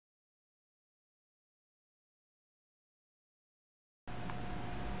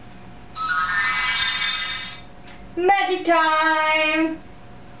Magic time!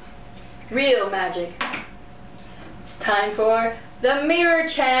 Real magic. It's time for the mirror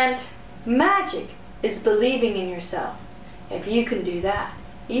chant. Magic is believing in yourself. If you can do that,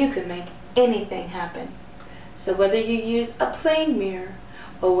 you can make anything happen. So whether you use a plain mirror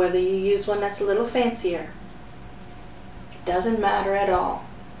or whether you use one that's a little fancier, it doesn't matter at all.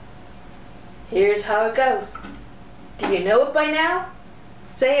 Here's how it goes. Do you know it by now?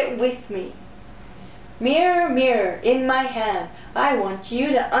 Say it with me. Mirror, mirror in my hand, I want you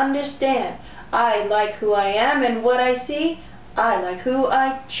to understand. I like who I am and what I see. I like who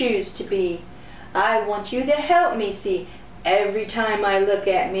I choose to be. I want you to help me see, every time I look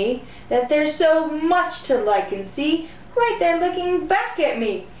at me, that there's so much to like and see, right there looking back at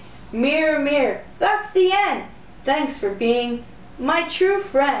me. Mirror, mirror, that's the end. Thanks for being my true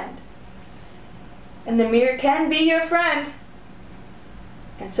friend. And the mirror can be your friend.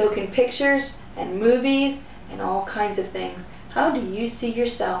 And so can pictures and movies and all kinds of things. How do you see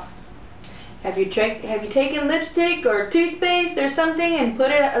yourself? Have you taken lipstick or toothpaste or something and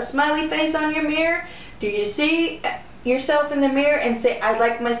put a smiley face on your mirror? Do you see yourself in the mirror and say, I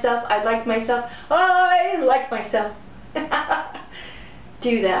like myself, I like myself, I like myself?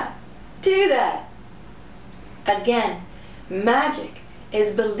 Do that. Do that. Again, magic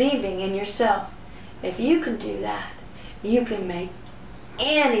is believing in yourself. If you can do that, you can make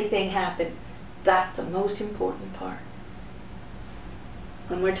anything happen. That's the most important part.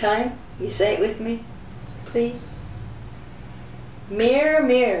 One more time, you say it with me, please. Mirror,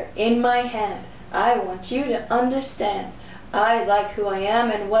 mirror in my hand, I want you to understand. I like who I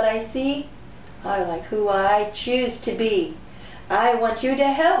am and what I see. I like who I choose to be. I want you to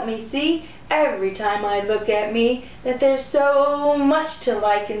help me see, every time I look at me, that there's so much to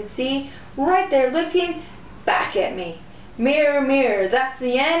like and see, right there looking back at me. Mirror, mirror, that's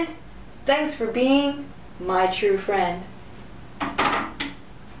the end. Thanks for being my true friend.